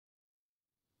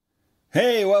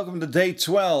Hey, welcome to day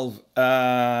 12.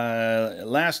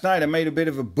 Last night I made a bit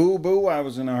of a boo-boo. I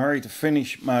was in a hurry to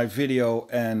finish my video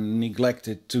and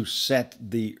neglected to set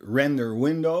the render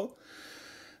window,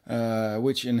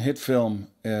 which in HitFilm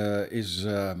is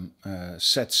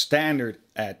set standard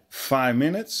at 5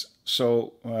 minutes.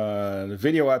 So the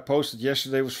video I posted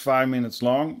yesterday was 5 minutes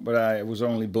long, but I was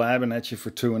only blabbing at you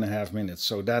for 2.5 minutes.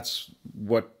 So that's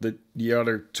what the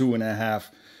other 2.5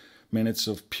 minutes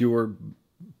of pure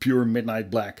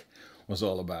Midnight Black was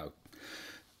all about.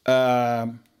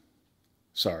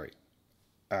 Sorry.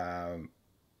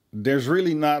 There's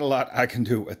really not a lot I can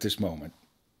do at this moment.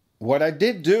 What I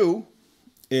did do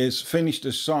is finish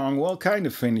the song. Well, kind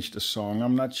of finish the song.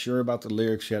 I'm not sure about the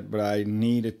lyrics yet, but I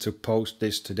needed to post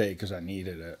this today because I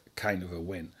needed a kind of a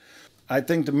win. I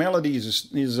think the melody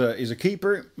is a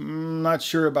keeper. I'm not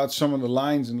sure about some of the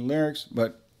lines and the lyrics,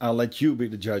 but I'll let you be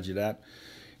the judge of that.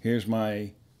 Here's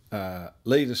my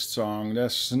latest song.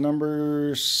 That's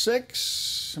number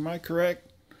 6, am I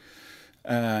correct?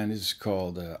 And it's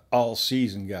called All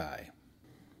Season Guy.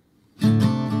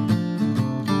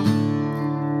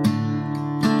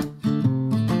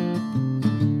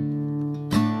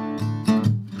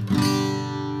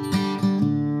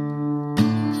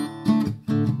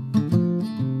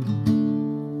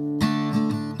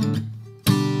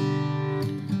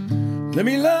 Let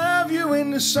me love you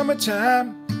in the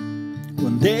summertime,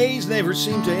 when days never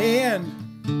seem to end.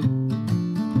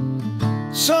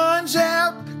 Sun's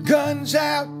out, guns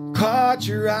out, caught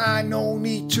your eye, no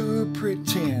need to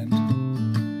pretend.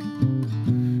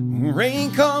 When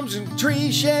rain comes and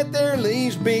trees shed their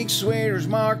leaves, big sweaters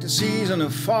mark the season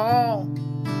of fall.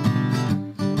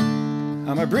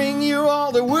 I'ma bring you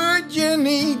all the wood you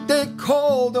need, the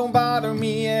cold don't bother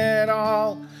me at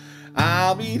all.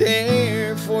 I'll be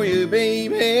there for you,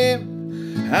 baby.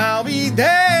 I'll be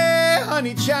there,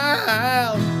 honey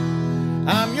child.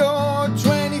 I'm your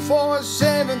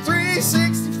 24/7,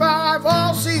 365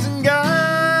 all-season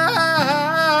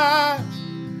guy.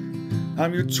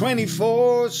 I'm your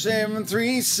 24/7,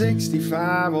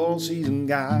 365 all-season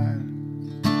guy.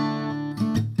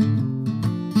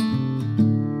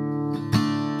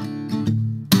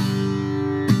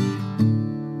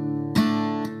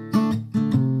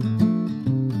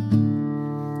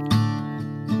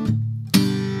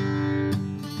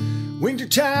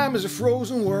 Wintertime is a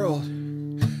frozen world.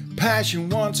 Passion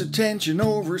wants attention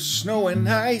over snow and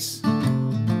ice.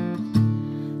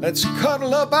 Let's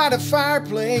cuddle up by the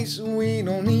fireplace. We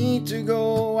don't need to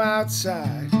go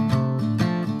outside.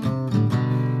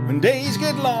 When days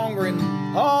get longer and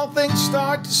all things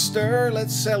start to stir,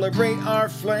 let's celebrate our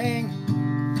fling.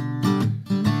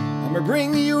 I'ma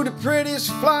bring you the prettiest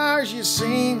flowers you've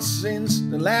seen since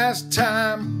the last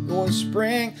time it was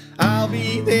spring. I'll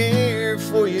be there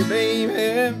for you,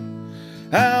 baby.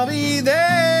 I'll be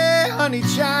there, honey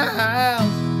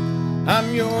child.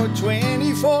 I'm your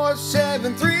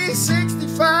 24/7,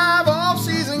 365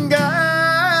 all-season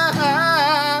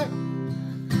guy.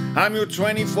 I'm your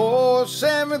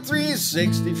 24/7,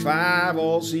 365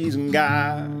 all-season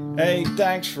guy. Hey,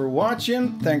 thanks for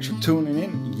watching. Thanks for tuning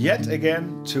in yet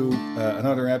again to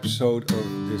another episode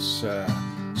of this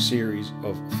series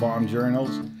of Farm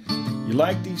Journals. You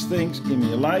like these things? Give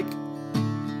me a like.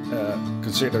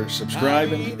 Consider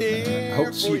subscribing. Hope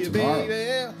to see you tomorrow.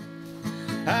 Baby.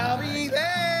 I'll be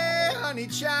there, honey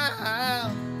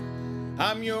child.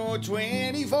 I'm your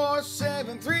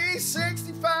 24/7,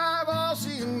 365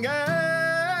 all-season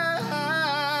guy.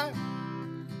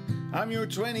 I'm your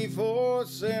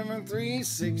 24/7,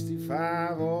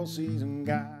 365 all-season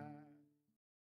guy.